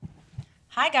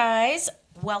Hi, guys.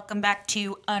 Welcome back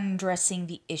to Undressing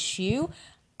the Issue.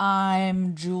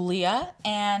 I'm Julia,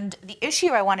 and the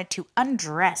issue I wanted to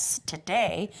undress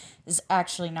today is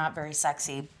actually not very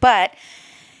sexy, but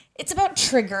it's about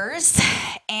triggers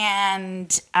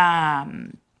and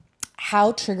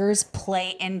how triggers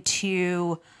play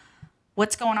into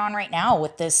what's going on right now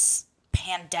with this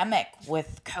pandemic,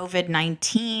 with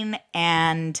COVID-19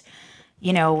 and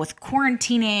with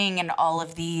quarantining and all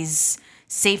of these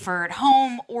safer at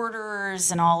home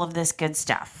orders and all of this good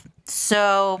stuff.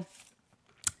 So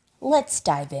let's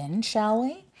dive in, shall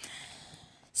we?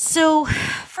 So,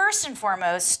 first and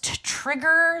foremost,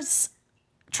 triggers.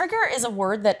 Trigger is a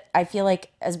word that I feel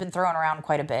like has been thrown around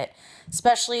quite a bit,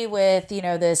 especially with,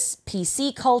 this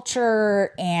PC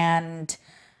culture and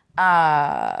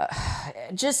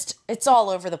just it's all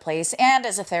over the place. And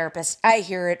as a therapist, I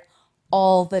hear it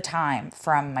all the time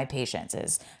from my patients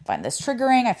is I find this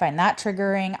triggering, I find that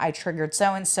triggering, I triggered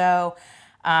so and so.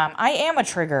 I am a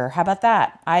trigger. How about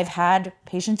that? I've had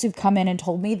patients who've come in and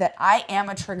told me that I am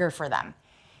a trigger for them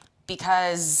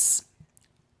because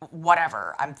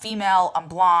whatever. I'm female, I'm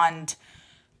blonde,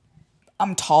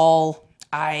 I'm tall,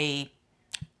 I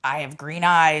have green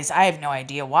eyes. I have no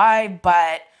idea why,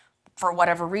 but for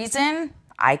whatever reason,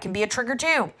 I can be a trigger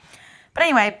too. But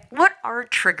anyway, what are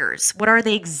triggers? What are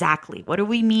they exactly? What do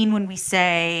we mean when we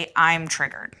say I'm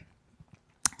triggered?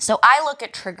 So I look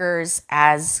at triggers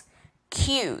as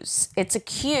cues. It's a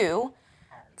cue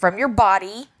from your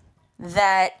body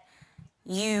that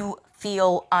you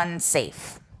feel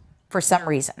unsafe for some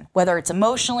reason, whether it's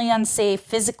emotionally unsafe,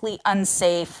 physically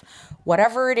unsafe,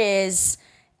 whatever it is,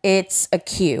 it's a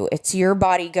cue. It's your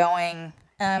body going,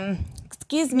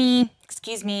 excuse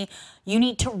me, you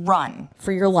need to run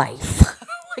for your life.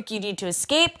 Like you need to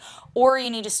escape or you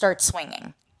need to start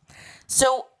swinging.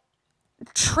 So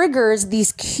triggers,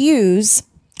 these cues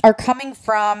are coming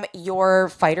from your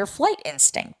fight or flight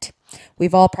instinct.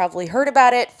 We've all probably heard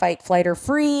about it, fight, flight, or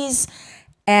freeze.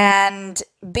 And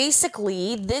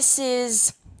basically, this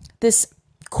is this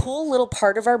cool little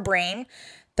part of our brain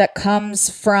that comes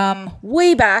from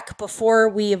way back before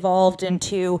we evolved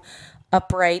into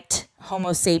upright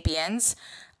Homo sapiens.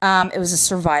 It was a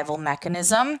survival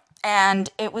mechanism, and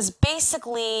it was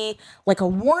basically like a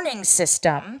warning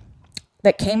system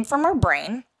that came from our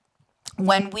brain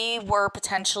when we were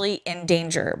potentially in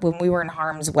danger, when we were in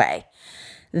harm's way,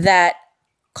 that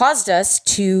caused us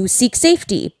to seek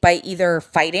safety by either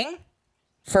fighting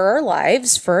for our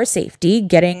lives, for our safety,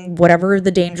 getting whatever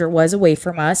the danger was away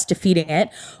from us, defeating it,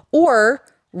 or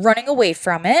running away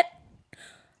from it,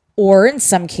 or in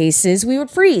some cases, we would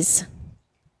freeze.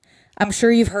 I'm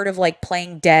sure you've heard of like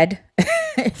playing dead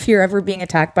if you're ever being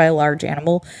attacked by a large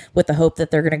animal with the hope that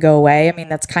they're going to go away. I mean,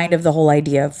 that's kind of the whole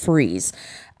idea of freeze.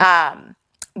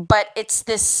 But it's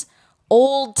this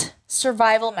old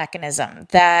survival mechanism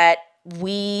that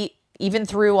we, even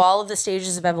through all of the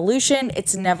stages of evolution,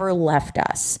 it's never left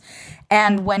us.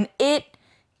 And when it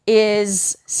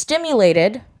is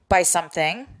stimulated by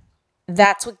something,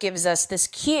 that's what gives us this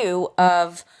cue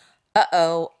of,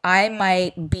 I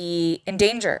might be in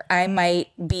danger. I might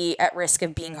be at risk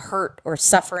of being hurt or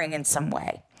suffering in some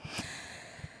way.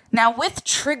 Now, with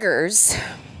triggers,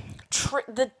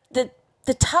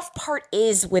 the tough part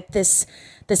is with this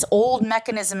old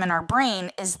mechanism in our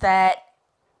brain is that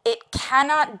it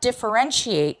cannot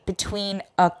differentiate between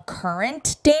a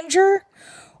current danger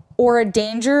or a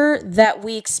danger that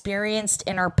we experienced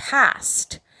in our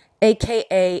past,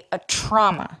 aka a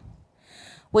trauma.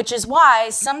 Which is why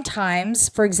sometimes,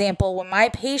 for example, when my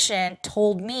patient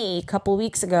told me a couple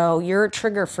weeks ago, you're a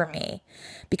trigger for me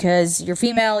because you're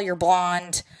female, you're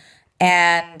blonde,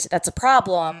 and that's a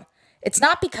problem, it's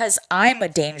not because I'm a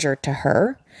danger to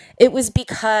her. It was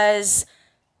because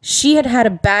she had had a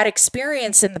bad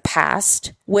experience in the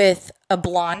past with a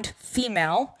blonde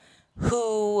female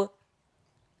who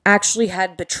actually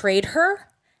had betrayed her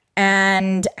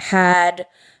and had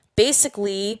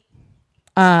basically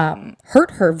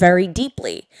hurt her very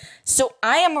deeply. So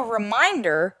I am a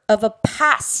reminder of a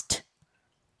past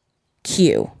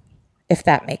cue, if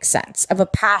that makes sense, of a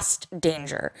past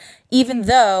danger, even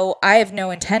though I have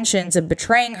no intentions of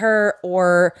betraying her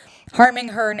or harming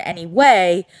her in any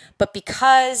way. But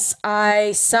because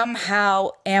I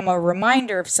somehow am a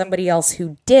reminder of somebody else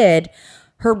who did,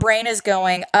 her brain is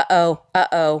going,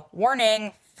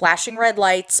 warning, flashing red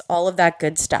lights, all of that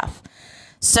good stuff.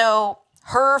 So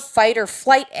her fight or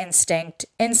flight instinct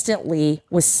instantly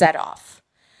was set off.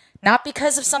 Not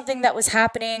because of something that was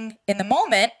happening in the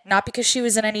moment, not because she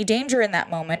was in any danger in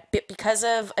that moment, but because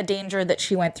of a danger that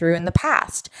she went through in the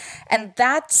past. And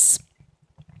that's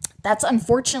That's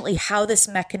unfortunately how this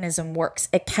mechanism works.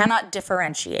 It cannot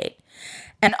differentiate.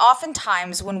 And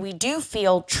oftentimes, when we do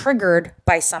feel triggered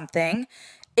by something,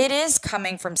 it is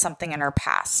coming from something in our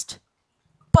past.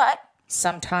 But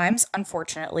sometimes,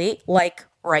 unfortunately, like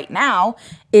right now,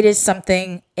 it is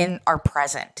something in our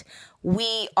present.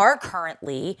 We are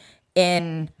currently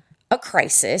in a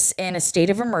crisis, in a state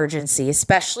of emergency,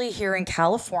 especially here in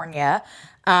California.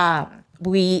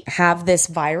 We have this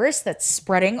virus that's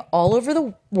spreading all over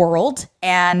the world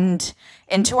and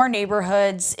into our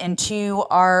neighborhoods, into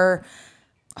our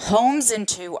homes,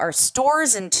 into our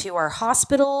stores, into our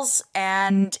hospitals,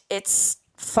 and it's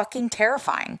fucking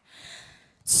terrifying.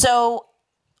 So,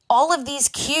 all of these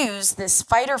cues, this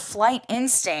fight or flight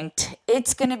instinct,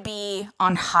 it's going to be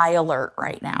on high alert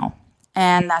right now.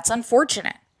 And that's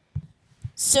unfortunate.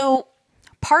 So,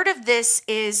 part of this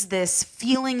is this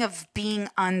feeling of being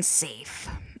unsafe.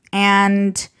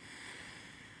 And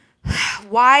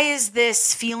why is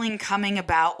this feeling coming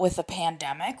about with a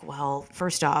pandemic? Well,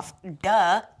 first off,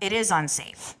 it is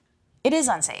unsafe. It is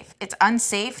unsafe. It's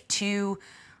unsafe to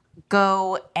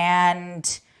go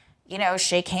and,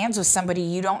 shake hands with somebody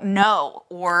you don't know,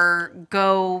 or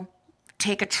go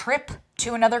take a trip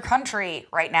to another country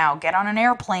right now, get on an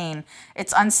airplane.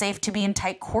 It's unsafe to be in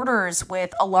tight quarters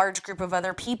with a large group of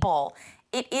other people.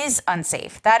 It is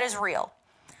unsafe. That is real.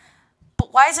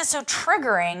 But why is it so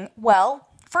triggering? Well,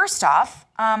 first off,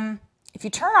 if you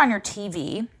turn on your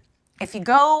TV, if you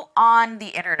go on the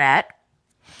internet,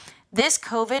 this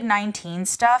COVID-19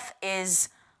 stuff is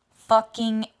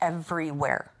fucking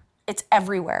everywhere. It's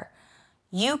everywhere.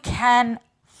 You can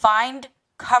find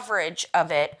coverage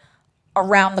of it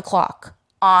around the clock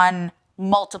on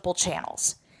multiple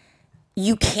channels.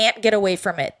 You can't get away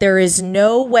from it. There is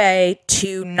no way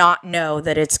to not know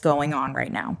that it's going on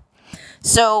right now.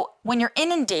 So when you're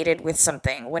inundated with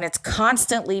something, when it's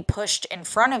constantly pushed in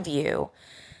front of you,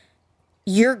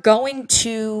 you're going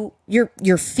to,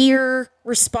 your fear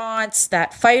response,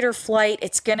 that fight or flight,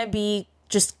 it's going to be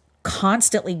just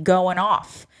constantly going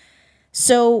off.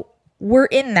 So we're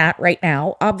in that right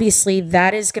now. Obviously,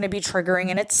 that is going to be triggering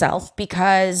in itself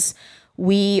because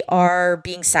we are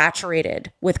being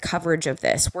saturated with coverage of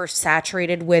this. We're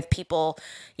saturated with people,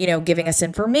 giving us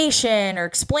information or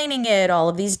explaining it, all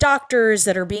of these doctors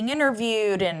that are being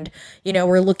interviewed. And,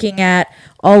 we're looking at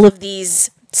all of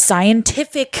these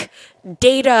scientific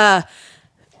data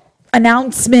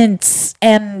announcements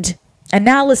and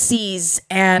analyses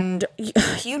and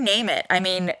you name it. I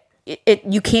mean,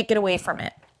 you can't get away from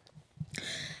it.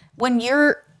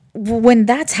 When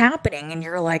that's happening and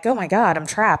you're like, oh my God, I'm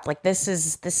trapped. Like this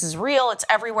is real. It's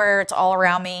everywhere. It's all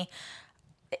around me.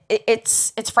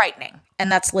 It's frightening,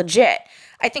 and that's legit.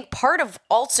 I think part of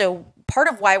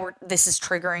why this is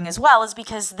triggering as well is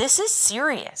because this is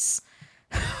serious.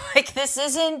 Like this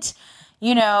isn't,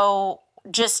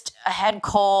 just a head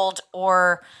cold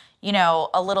or,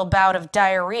 a little bout of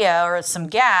diarrhea or some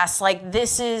gas. Like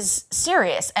this is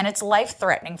serious and it's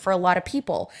life-threatening for a lot of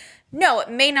people. No, it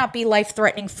may not be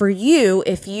life-threatening for you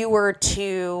if you were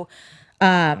to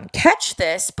catch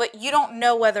this, but you don't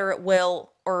know whether it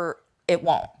will or it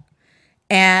won't.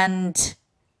 And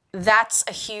that's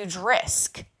a huge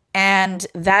risk. And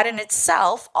that in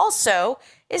itself also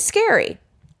is scary.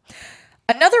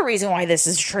 Another reason why this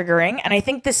is triggering, and I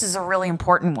think this is a really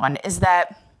important one, is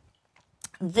that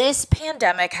this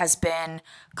pandemic has been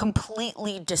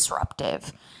completely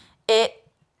disruptive. It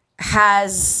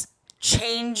has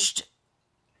changed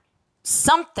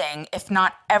something, if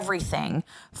not everything,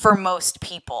 for most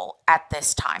people at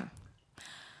this time.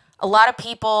 A lot of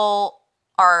people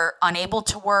are unable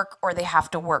to work, or they have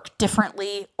to work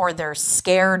differently, or they're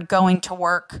scared going to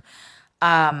work.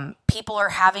 People are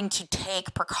having to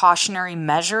take precautionary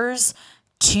measures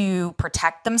to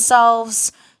protect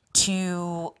themselves,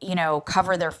 to,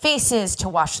 cover their faces, to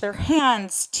wash their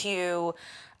hands, to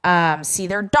see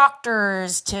their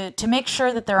doctors, to make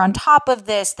sure that they're on top of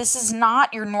this. This is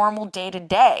not your normal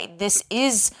day-to-day. This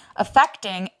is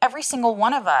affecting every single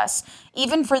one of us,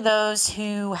 even for those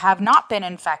who have not been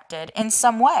infected in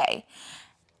some way.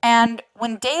 And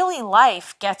when daily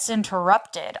life gets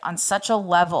interrupted on such a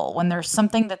level, when there's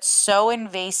something that's so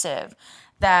invasive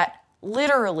that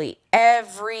literally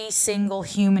every single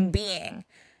human being,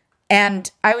 and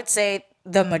I would say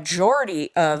the majority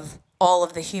of all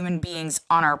of the human beings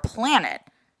on our planet,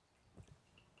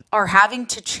 are having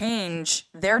to change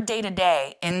their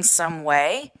day-to-day in some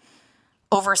way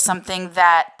over something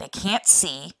that they can't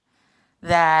see,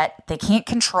 that they can't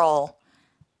control,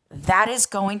 that is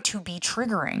going to be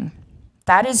triggering.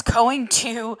 That is going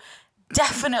to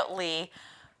definitely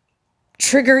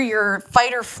trigger your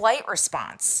fight or flight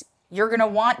response. You're going to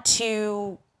want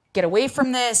to get away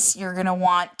from this. You're going to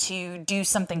want to do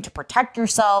something to protect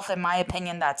yourself. In my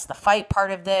opinion, that's the fight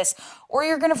part of this. Or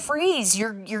you're going to freeze.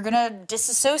 You're going to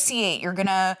disassociate. You're going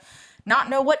to not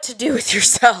know what to do with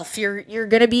yourself. You're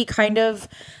going to be kind of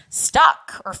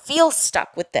stuck or feel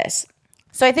stuck with this.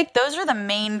 So I think those are the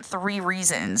main 3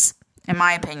 reasons, in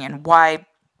my opinion, why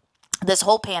this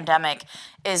whole pandemic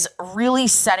is really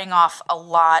setting off a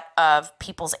lot of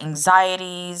people's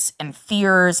anxieties and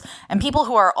fears, and people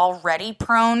who are already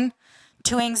prone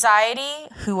to anxiety,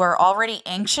 who are already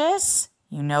anxious,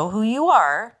 you know who you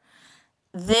are.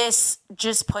 This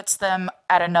just puts them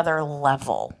at another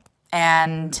level,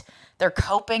 and their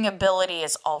coping ability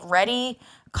is already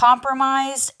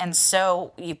compromised. And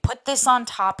so you put this on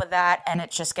top of that, and it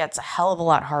just gets a hell of a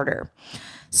lot harder.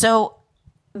 So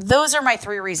those are my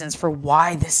 3 reasons for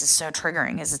why this is so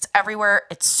triggering. Is it's everywhere,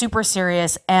 it's super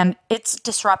serious, and it's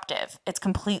disruptive. It's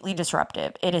completely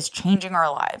disruptive. It is changing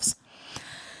our lives.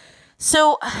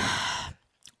 So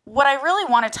what I really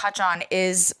want to touch on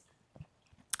is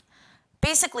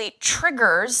basically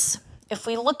triggers. If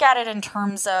we look at it in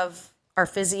terms of our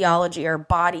physiology, our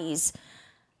bodies,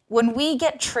 when we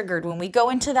get triggered, when we go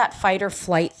into that fight or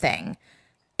flight thing,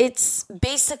 it's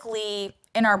basically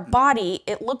in our body,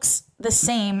 it looks the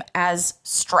same as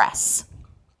stress.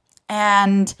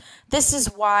 And this is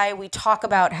why we talk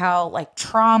about how like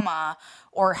trauma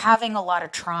or having a lot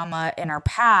of trauma in our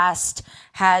past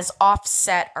has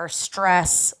offset our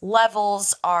stress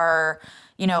levels, our,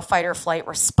 fight or flight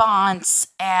response,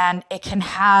 and it can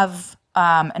have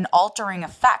an altering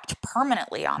effect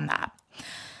permanently on that.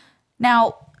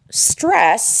 Now,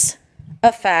 stress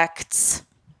affects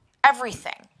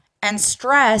everything. And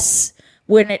stress,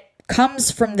 when it comes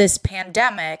from this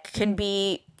pandemic, can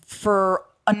be for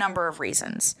a number of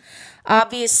reasons.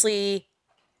 Obviously,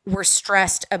 we're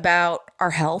stressed about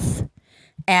our health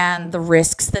and the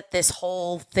risks that this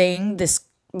whole thing, this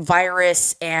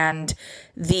virus and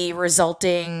the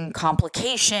resulting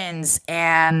complications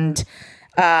and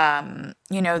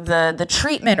the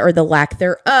treatment or the lack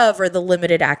thereof or the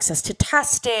limited access to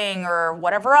testing or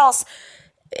whatever else,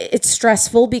 it's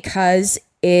stressful because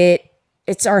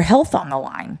it's our health on the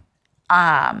line.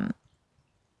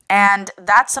 And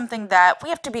that's something that we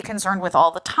have to be concerned with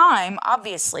all the time,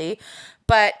 obviously,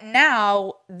 but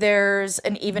now there's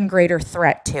an even greater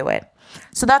threat to it.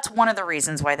 So that's one of the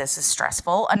reasons why this is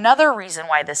stressful. Another reason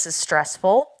why this is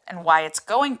stressful and why it's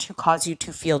going to cause you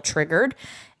to feel triggered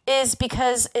is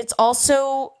because it's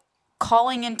also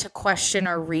calling into question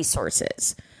our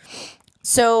resources.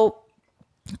 So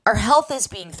our health is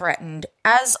being threatened,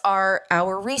 as are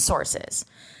our resources.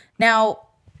 Now,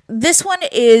 this one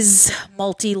is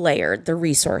multi-layered, the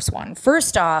resource one.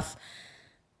 First off,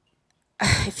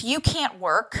 if you can't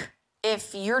work,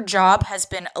 if your job has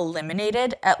been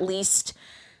eliminated, at least,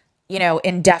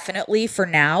 indefinitely for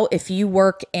now, if you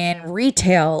work in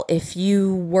retail, if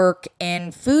you work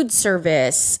in food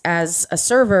service as a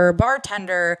server,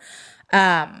 bartender,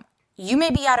 you may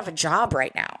be out of a job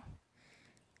right now.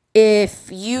 If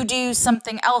you do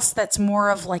something else that's more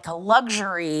of like a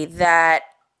luxury, that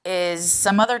is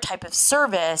some other type of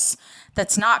service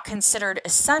that's not considered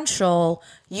essential,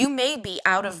 you may be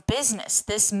out of business.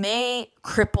 This may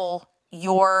cripple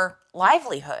your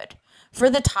livelihood for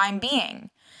the time being,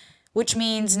 which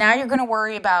means now you're going to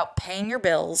worry about paying your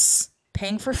bills,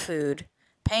 paying for food,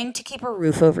 paying to keep a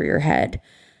roof over your head.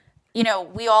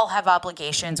 We all have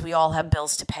obligations. We all have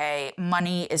bills to pay.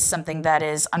 Money is something that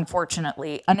is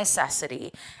unfortunately a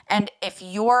necessity. And if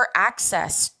your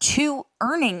access to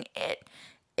earning it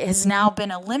has now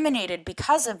been eliminated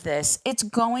because of this, it's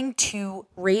going to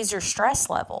raise your stress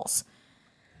levels.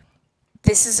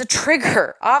 This is a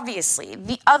trigger, obviously.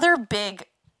 The other big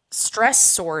stress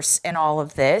source in all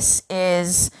of this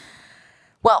is,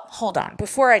 well, hold on.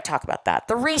 Before I talk about that,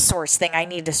 the resource thing I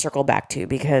need to circle back to,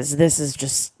 because this is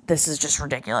just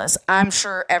ridiculous. I'm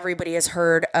sure everybody has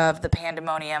heard of the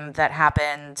pandemonium that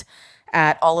happened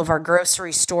at all of our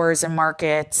grocery stores and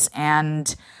markets,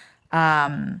 and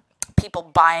people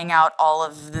buying out all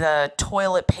of the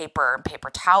toilet paper, paper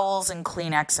towels and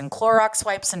Kleenex and Clorox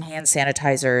wipes and hand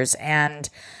sanitizers. And,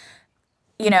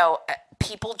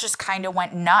 people just kind of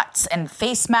went nuts, and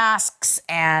face masks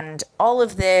and all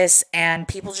of this, and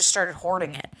people just started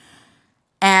hoarding it.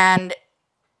 And,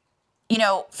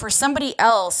 for somebody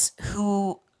else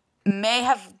who may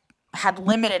have had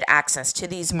limited access to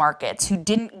these markets, who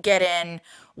didn't get in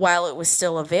while it was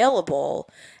still available,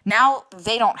 now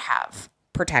they don't have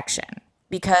protection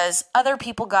because other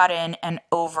people got in and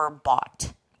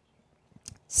overbought.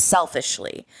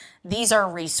 Selfishly, these are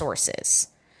resources.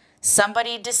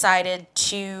 Somebody decided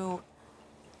to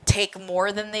take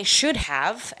more than they should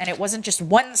have. And it wasn't just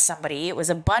one somebody, it was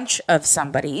a bunch of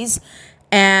somebodies.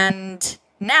 And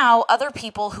now other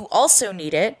people who also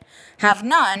need it have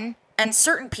none. And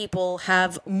certain people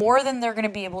have more than they're going to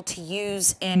be able to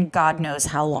use in God knows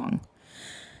how long.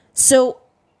 So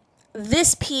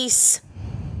this piece,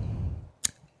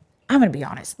 I'm going to be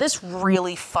honest, this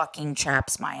really fucking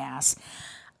chaps my ass.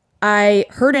 I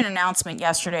heard an announcement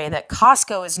yesterday that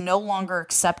Costco is no longer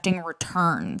accepting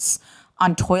returns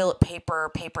on toilet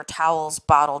paper, paper towels,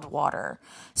 bottled water.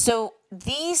 So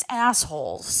these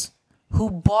assholes who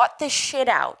bought this shit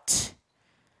out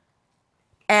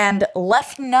and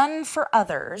left none for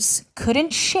others,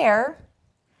 couldn't share,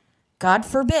 God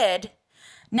forbid,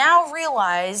 now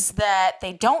realize that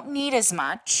they don't need as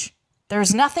much.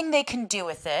 There's nothing they can do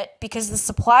with it because the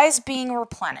supply is being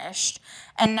replenished,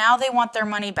 and now they want their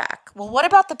money back. Well, what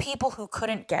about the people who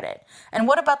couldn't get it? And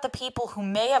what about the people who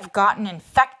may have gotten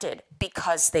infected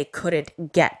because they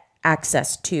couldn't get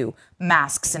access to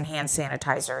masks and hand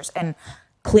sanitizers and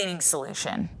cleaning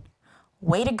solution?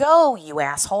 Way to go, you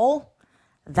asshole.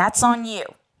 That's on you.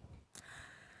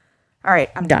 All right,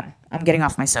 I'm done. I'm getting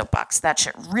off my soapbox. That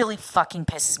shit really fucking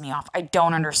pisses me off. I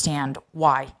don't understand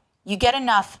why. You get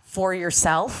enough for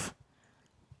yourself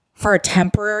for a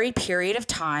temporary period of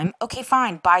time. Okay,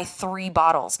 fine. Buy 3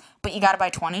 bottles. But you got to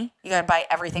buy 20? You got to buy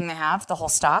everything they have, the whole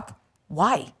stock?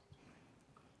 Why?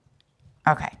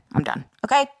 Okay, I'm done.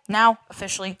 Okay, now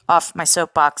officially off my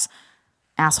soapbox.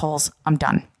 Assholes, I'm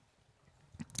done.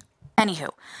 Anywho.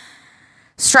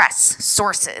 Stress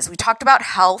sources. We talked about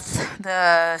health,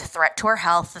 the threat to our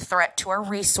health, the threat to our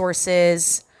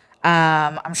resources.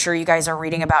 I'm sure you guys are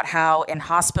reading about how in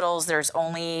hospitals there's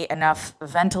only enough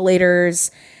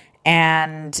ventilators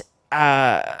and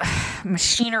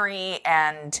machinery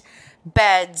and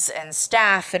beds and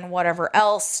staff and whatever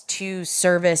else to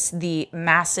service the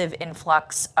massive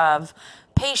influx of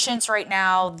patients right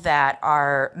now, that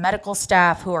our medical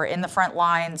staff who are in the front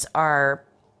lines are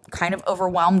kind of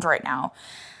overwhelmed right now.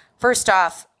 First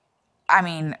off, I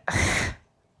mean,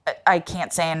 I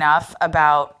can't say enough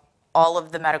about all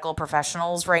of the medical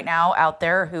professionals right now out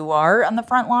there who are on the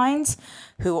front lines,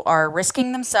 who are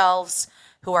risking themselves,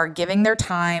 who are giving their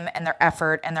time and their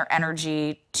effort and their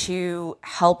energy to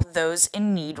help those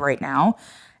in need right now.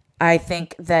 I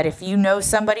think that if you know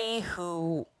somebody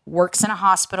who works in a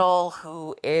hospital,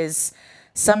 who is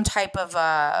some type of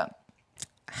a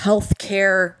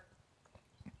healthcare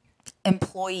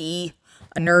employee,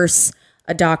 a nurse,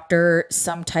 a doctor,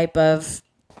 some type of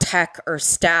tech or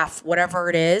staff, whatever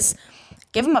it is,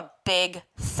 give them a big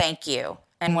thank you.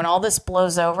 And when all this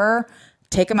blows over,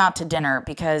 take them out to dinner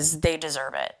because they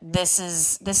deserve it. This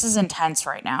is intense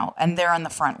right now, and they're on the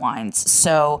front lines.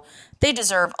 So they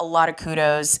deserve a lot of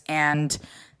kudos, and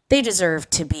they deserve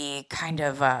to be kind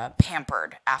of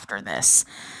pampered after this.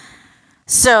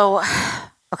 So,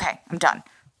 okay, I'm done.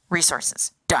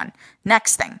 Resources, done.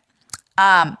 Next thing.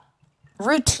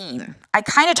 Routine. I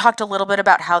kind of talked a little bit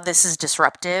about how this is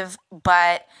disruptive,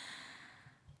 but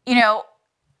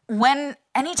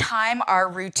anytime our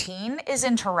routine is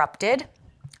interrupted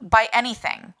by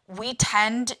anything, we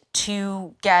tend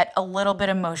to get a little bit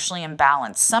emotionally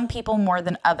imbalanced. Some people more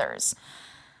than others.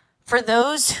 For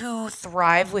those who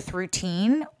thrive with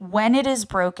routine, when it is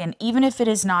broken, even if it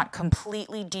is not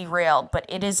completely derailed, but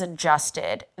it is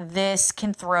adjusted, this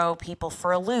can throw people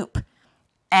for a loop.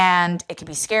 And it can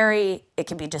be scary, it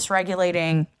can be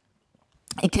dysregulating,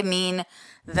 it can mean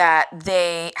that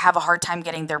they have a hard time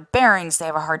getting their bearings, they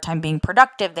have a hard time being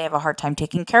productive, they have a hard time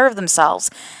taking care of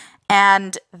themselves,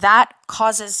 and that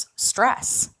causes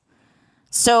stress.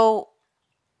 So,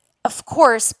 of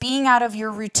course, being out of your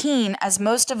routine, as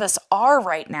most of us are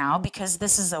right now, because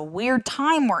this is a weird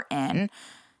time we're in,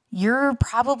 you're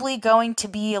probably going to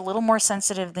be a little more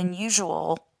sensitive than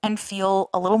usual and feel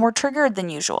a little more triggered than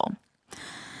usual.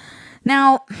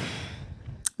 Now,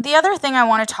 the other thing I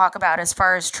want to talk about as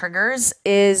far as triggers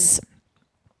is,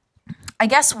 I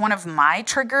guess, one of my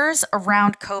triggers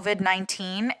around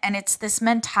COVID-19, and it's this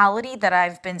mentality that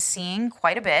I've been seeing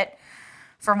quite a bit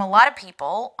from a lot of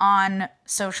people on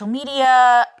social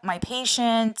media, my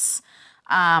patients,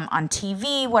 on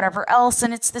TV, whatever else,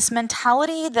 and it's this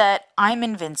mentality that I'm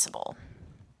invincible.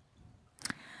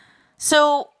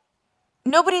 So,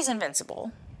 nobody's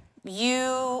invincible.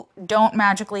 You don't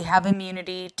magically have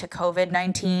immunity to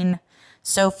COVID-19.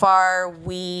 So far,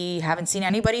 we haven't seen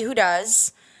anybody who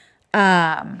does.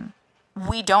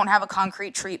 We don't have a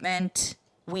concrete treatment.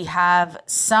 We have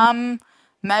some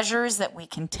measures that we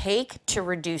can take to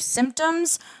reduce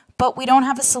symptoms, but we don't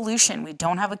have a solution. We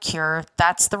don't have a cure.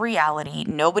 That's the reality.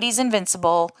 Nobody's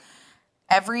invincible.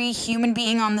 Every human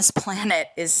being on this planet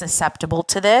is susceptible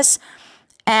to this.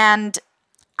 And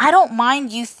I don't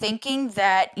mind you thinking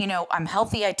that, I'm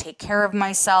healthy, I take care of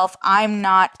myself, I'm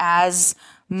not as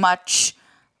much,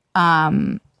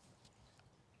 I'm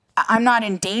not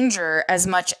in danger as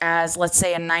much as, let's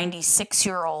say, a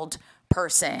 96-year-old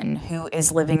person who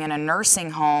is living in a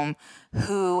nursing home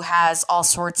who has all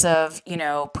sorts of,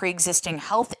 pre-existing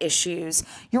health issues.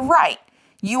 You're right.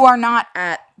 You are not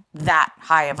at that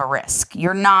high of a risk.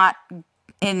 You're not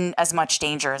in as much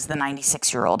danger as the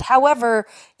 96-year-old. However,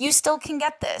 you still can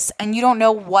get this, and you don't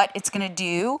know what it's going to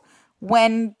do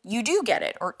when you do get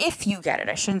it, or if you get it.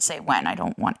 I shouldn't say when. I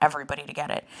don't want everybody to get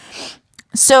it.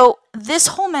 So this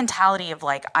whole mentality of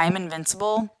like, I'm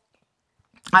invincible,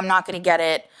 I'm not going to get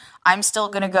it, I'm still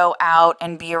going to go out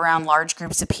and be around large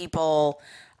groups of people,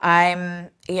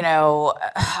 I'm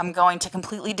going to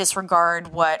completely disregard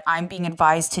what I'm being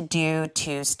advised to do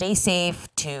to stay safe,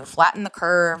 to flatten the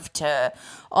curve, to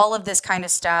all of this kind of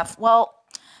stuff. Well,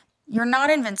 you're not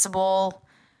invincible.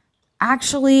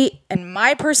 Actually, in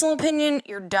my personal opinion,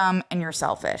 you're dumb and you're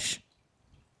selfish.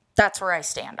 That's where I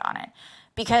stand on it.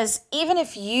 Because even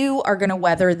if you are going to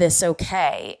weather this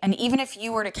okay, and even if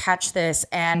you were to catch this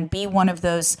and be one of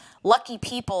those lucky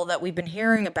people that we've been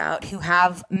hearing about who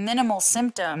have minimal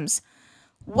symptoms,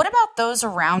 what about those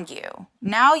around you?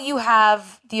 Now you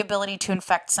have the ability to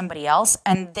infect somebody else,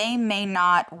 and they may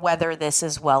not weather this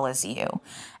as well as you.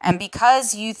 And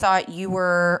because you thought you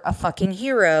were a fucking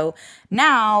hero,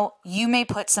 now you may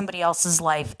put somebody else's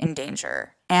life in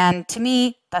danger. And to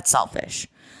me, that's selfish.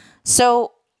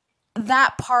 So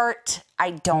that part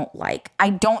I don't like. I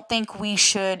don't think we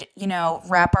should,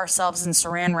 wrap ourselves in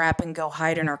saran wrap and go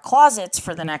hide in our closets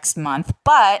for the next month.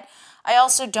 But I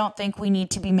also don't think we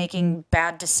need to be making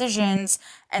bad decisions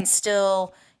and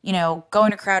still,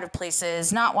 going to crowded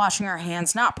places, not washing our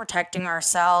hands, not protecting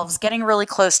ourselves, getting really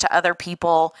close to other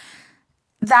people.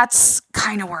 That's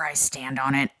kind of where I stand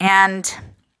on it. And,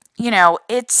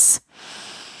 it's...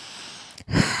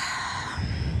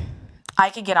 I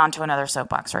could get onto another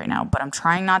soapbox right now, but I'm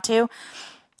trying not to.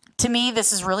 To me,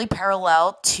 this is really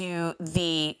parallel to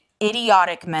the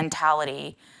idiotic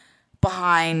mentality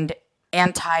behind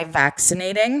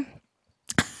anti-vaccinating.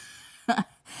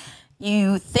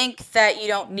 You think that you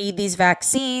don't need these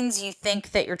vaccines. You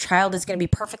think that your child is going to be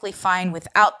perfectly fine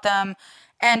without them.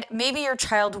 And maybe your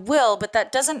child will, but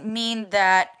that doesn't mean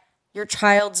that your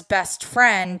child's best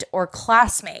friend or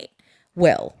classmate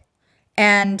will.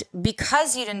 And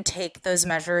because you didn't take those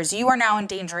measures, you are now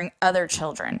endangering other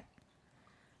children.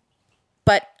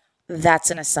 But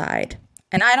that's an aside.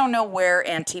 And I don't know where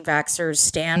anti-vaxxers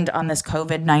stand on this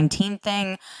COVID-19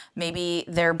 thing. Maybe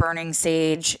they're burning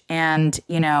sage and,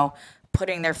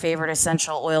 putting their favorite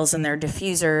essential oils in their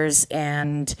diffusers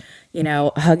and,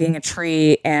 hugging a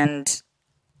tree and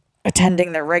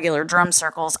attending their regular drum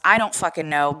circles. I don't fucking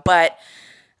know. But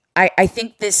I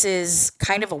think this is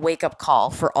kind of a wake-up call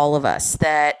for all of us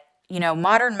that,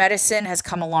 modern medicine has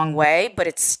come a long way, but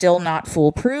it's still not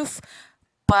foolproof.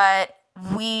 But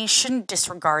we shouldn't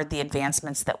disregard the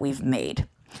advancements that we've made.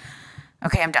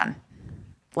 Okay, I'm done.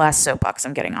 Last soapbox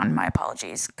I'm getting on. My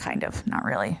apologies. Kind of, not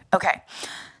really. Okay,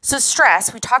 so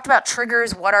stress. We talked about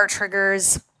triggers. What are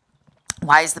triggers?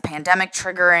 Why is the pandemic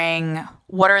triggering?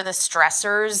 What are the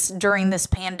stressors during this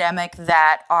pandemic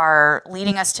that are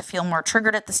leading us to feel more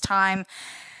triggered at this time?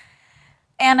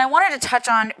 And I wanted to touch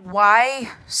on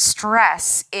why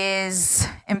stress is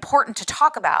important to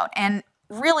talk about. And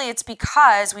really, it's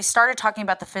because we started talking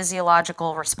about the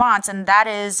physiological response, and that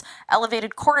is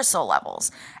elevated cortisol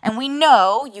levels. And we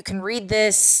know, you can read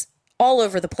this all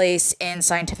over the place in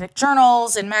scientific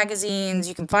journals and magazines.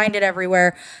 You can find it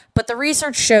everywhere. But the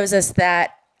research shows us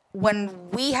that when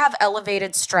we have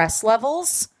elevated stress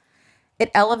levels,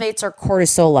 it elevates our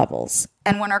cortisol levels.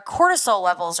 And when our cortisol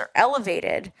levels are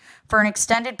elevated for an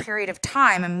extended period of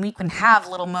time, and we can have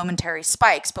little momentary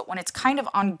spikes, but when it's kind of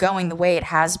ongoing the way it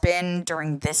has been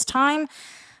during this time,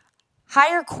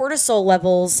 higher cortisol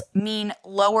levels mean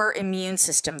lower immune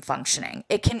system functioning.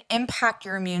 It can impact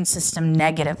your immune system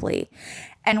negatively.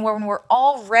 And when we're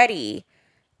already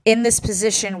in this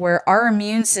position where our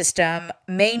immune system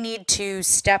may need to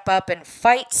step up and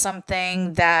fight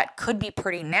something that could be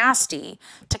pretty nasty,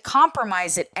 to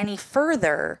compromise it any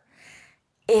further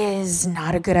is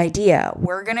not a good idea.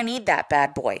 We're going to need that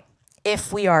bad boy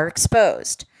if we are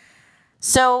exposed.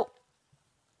 So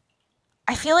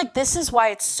I feel like this is why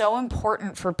it's so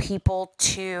important for people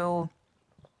to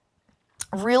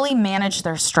really manage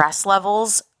their stress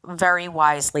levels very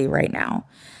wisely right now.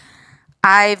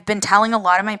 I've been telling a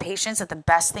lot of my patients that the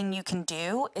best thing you can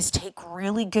do is take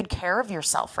really good care of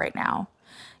yourself right now.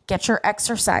 Get your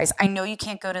exercise. I know you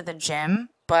can't go to the gym,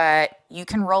 but you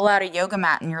can roll out a yoga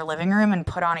mat in your living room and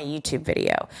put on a YouTube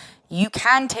video. You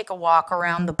can take a walk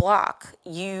around the block.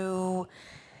 You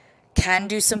can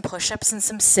do some push-ups and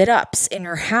some sit-ups in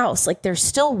your house. Like, there's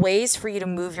still ways for you to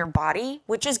move your body,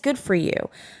 which is good for you.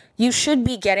 You should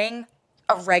be getting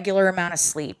a regular amount of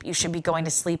sleep. You should be going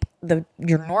to sleep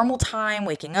your normal time,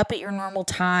 waking up at your normal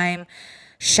time,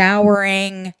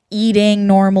 showering, eating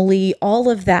normally, all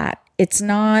of that. It's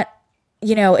not,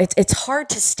 it's hard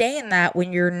to stay in that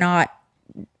when you're not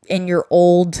in your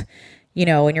old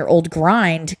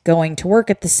grind, going to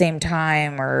work at the same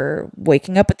time or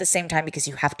waking up at the same time because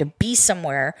you have to be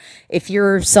somewhere. If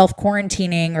you're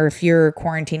self-quarantining or if you're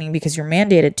quarantining because you're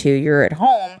mandated to, you're at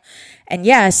home. And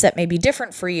yes, that may be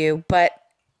different for you, but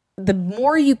the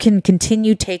more you can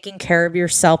continue taking care of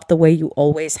yourself the way you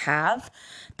always have,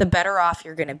 the better off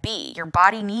you're going to be. Your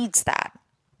body needs that.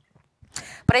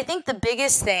 But I think the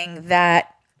biggest thing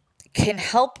that can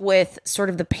help with sort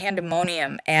of the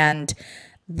pandemonium and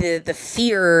the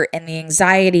fear and the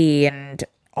anxiety and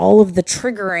all of the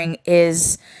triggering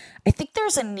is, I think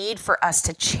there's a need for us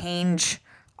to change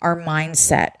our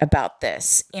mindset about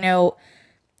this.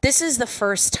 This is the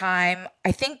first time,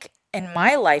 I think, in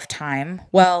my lifetime,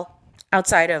 well,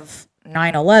 outside of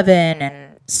 9/11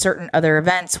 and certain other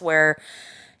events where,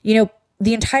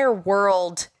 the entire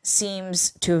world seems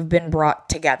to have been brought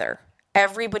together.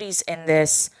 Everybody's in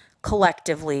this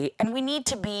collectively, and we need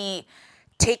to be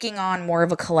taking on more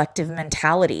of a collective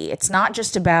mentality. It's not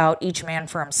just about each man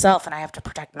for himself and I have to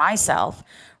protect myself.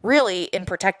 Really, in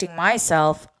protecting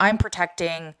myself, I'm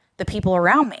protecting the people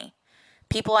around me,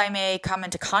 people I may come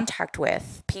into contact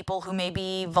with, people who may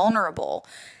be vulnerable.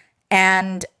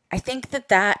 And I think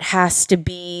that has to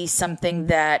be something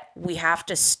that we have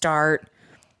to start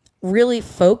really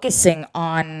focusing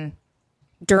on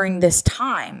during this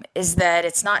time, is that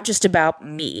it's not just about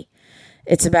me.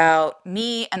 It's about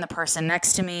me and the person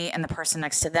next to me and the person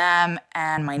next to them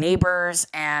and my neighbors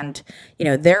and,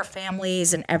 their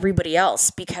families and everybody else.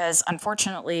 Because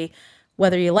unfortunately,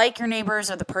 whether you like your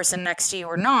neighbors or the person next to you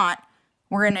or not,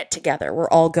 we're in it together. We're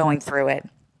all going through it.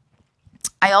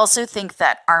 I also think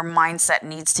that our mindset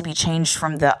needs to be changed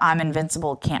from the I'm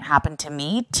invincible, it can't happen to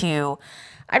me, to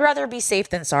I'd rather be safe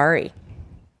than sorry.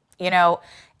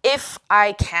 If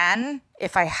I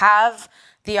have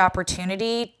the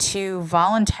opportunity to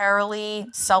voluntarily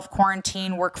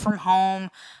self-quarantine, work from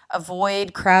home,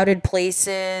 avoid crowded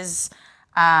places,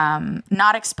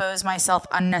 not expose myself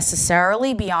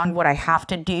unnecessarily beyond what I have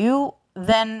to do,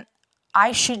 then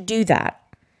I should do that.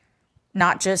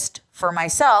 Not just for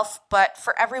myself, but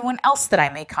for everyone else that I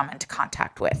may come into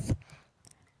contact with.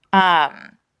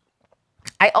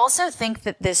 I also think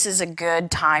that this is a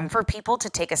good time for people to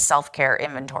take a self-care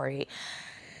inventory.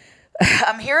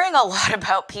 I'm hearing a lot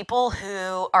about people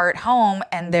who are at home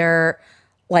and they're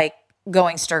like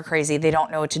going stir crazy. They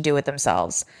don't know what to do with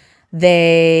themselves.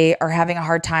 They are having a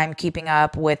hard time keeping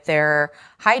up with their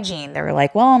hygiene. They're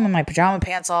like, well, I'm in my pajama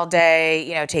pants all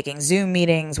day, taking Zoom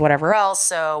meetings, whatever else.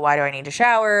 So why do I need to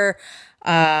shower?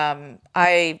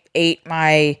 I ate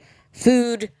my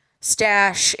food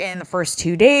stash in the first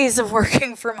 2 days of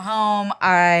working from home.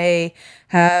 I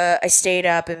stayed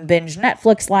up and binged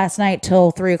Netflix last night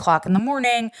till 3:00 in the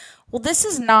morning. Well, this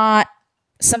is not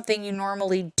something you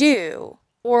normally do,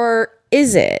 or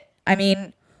is it? I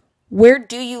mean, where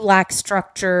do you lack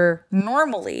structure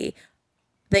normally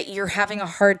that you're having a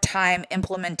hard time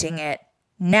implementing it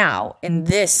now in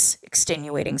this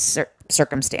extenuating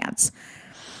circumstance?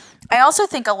 I also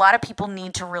think a lot of people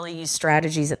need to really use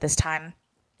strategies at this time.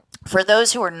 For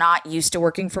those who are not used to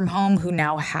working from home, who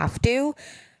now have to,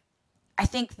 I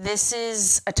think this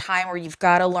is a time where you've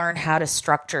got to learn how to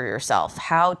structure yourself,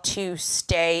 how to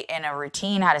stay in a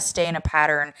routine, how to stay in a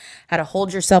pattern, how to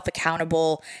hold yourself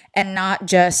accountable, and not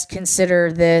just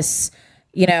consider this,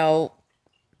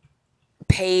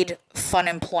 paid fun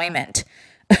employment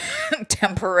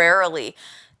temporarily.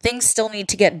 Things still need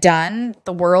to get done.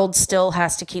 The world still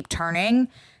has to keep turning.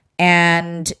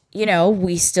 And,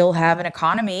 we still have an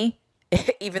economy,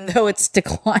 even though it's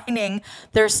declining.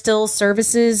 There's still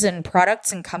services and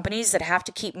products and companies that have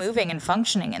to keep moving and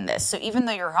functioning in this. So even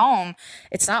though you're home,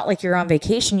 it's not like you're on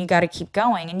vacation. You got to keep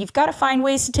going, and you've got to find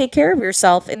ways to take care of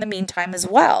yourself in the meantime as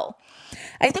well.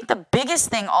 I think the biggest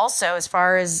thing also, as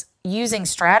far as using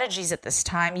strategies at this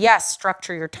time, yes,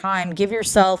 structure your time, give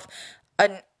yourself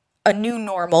a new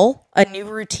normal, a new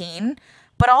routine,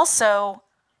 but also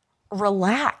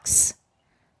relax.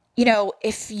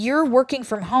 If you're working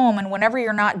from home and whenever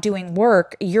you're not doing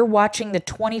work, you're watching the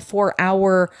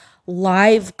 24-hour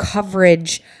live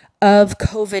coverage of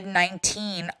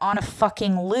COVID-19 on a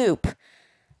fucking loop,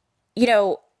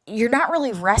 you're not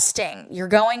really resting. You're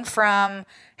going from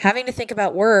having to think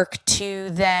about work to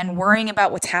then worrying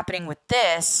about what's happening with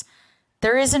this.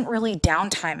 There isn't really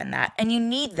downtime in that. And you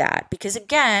need that because,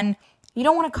 again, you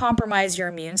don't want to compromise your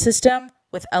immune system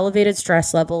with elevated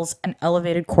stress levels and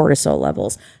elevated cortisol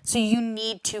levels. So you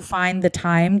need to find the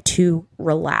time to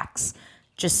relax.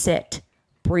 Just sit,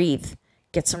 breathe,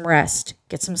 get some rest,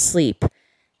 get some sleep.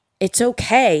 It's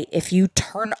okay if you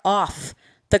turn off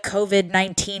the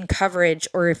COVID-19 coverage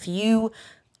or if you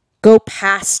go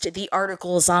past the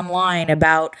articles online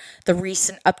about the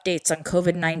recent updates on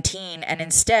COVID-19 and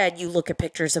instead you look at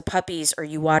pictures of puppies or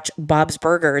you watch Bob's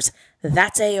Burgers.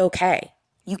 That's a-okay.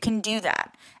 You can do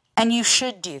that. And you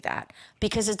should do that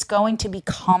because it's going to be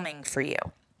calming for you.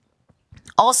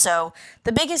 Also,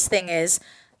 the biggest thing is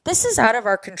this is out of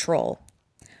our control.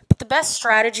 But the best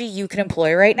strategy you can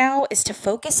employ right now is to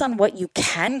focus on what you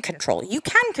can control. You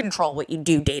can control what you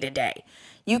do day to day.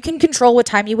 You can control what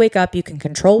time you wake up. You can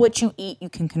control what you eat. You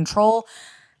can control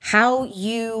how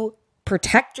you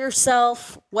protect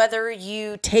yourself, whether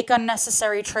you take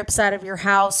unnecessary trips out of your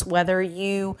house, whether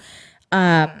you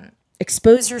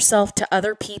expose yourself to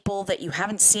other people that you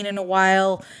haven't seen in a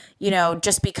while,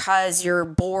 just because you're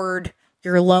bored,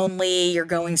 you're lonely, you're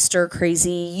going stir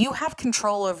crazy. You have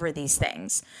control over these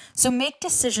things. So make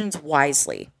decisions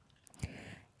wisely.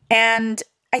 And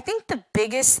I think the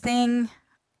biggest thing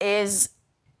is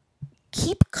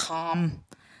keep calm.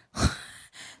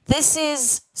 This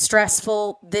is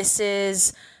stressful. This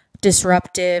is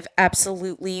disruptive.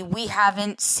 Absolutely. We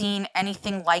haven't seen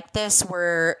anything like this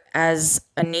where as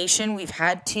a nation we've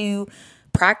had to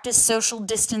practice social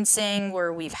distancing,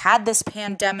 where we've had this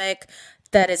pandemic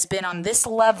that has been on this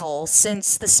level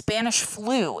since the Spanish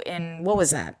flu in,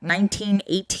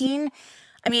 1918?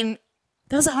 I mean,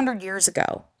 that was 100 years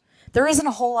ago. There isn't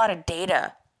a whole lot of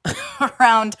data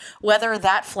around whether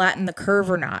that flattened the curve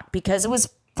or not because it was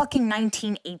fucking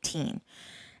 1918.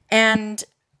 And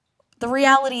the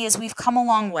reality is we've come a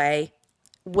long way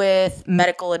with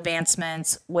medical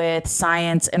advancements, with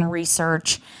science and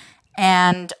research,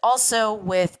 and also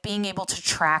with being able to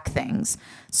track things.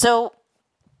 So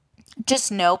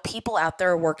just know people out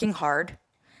there are working hard,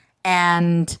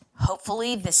 and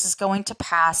hopefully this is going to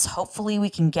pass. Hopefully we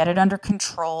can get it under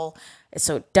control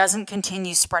so it doesn't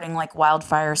continue spreading like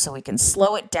wildfire, so we can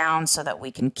slow it down, so that we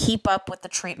can keep up with the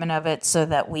treatment of it, so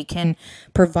that we can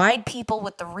provide people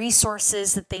with the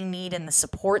resources that they need and the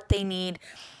support they need.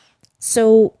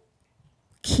 So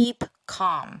keep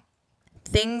calm.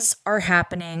 Things are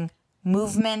happening.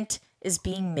 Movement is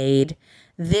being made.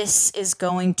 This is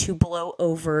going to blow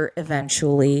over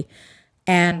eventually.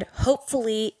 And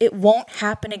hopefully it won't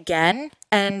happen again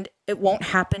and it won't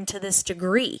happen to this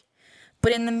degree.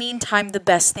 But in the meantime, the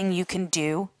best thing you can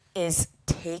do is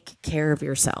take care of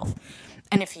yourself.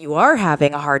 And if you are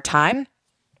having a hard time,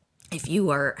 if you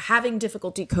are having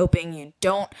difficulty coping, you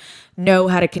don't know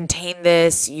how to contain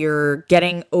this, you're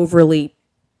getting overly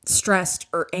stressed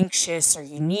or anxious, or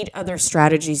you need other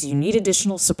strategies, you need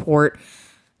additional support,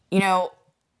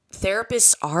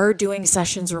 therapists are doing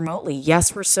sessions remotely.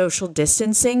 Yes, we're social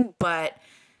distancing, but,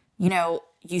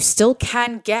 you still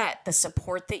can get the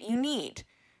support that you need.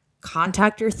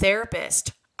 Contact your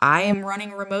therapist. I am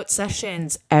running remote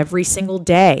sessions every single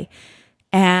day,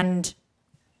 and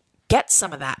get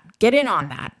some of that. Get in on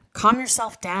that. Calm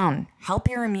yourself down. Help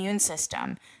your immune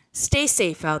system. Stay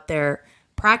safe out there.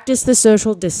 Practice the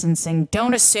social distancing.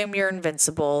 Don't assume you're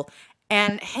invincible.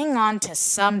 And hang on to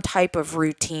some type of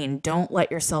routine. Don't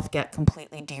let yourself get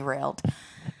completely derailed.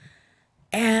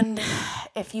 And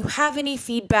if you have any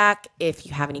feedback, if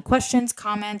you have any questions,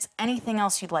 comments, anything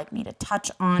else you'd like me to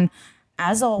touch on,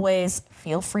 as always,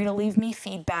 feel free to leave me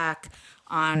feedback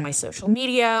on my social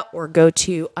media or go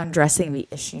to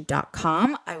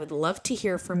undressingtheissue.com. I would love to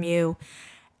hear from you.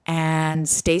 And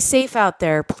stay safe out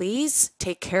there, please.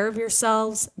 Take care of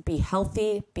yourselves. Be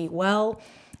healthy. Be well.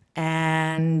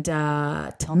 And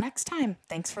till next time,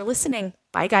 thanks for listening.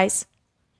 Bye, guys.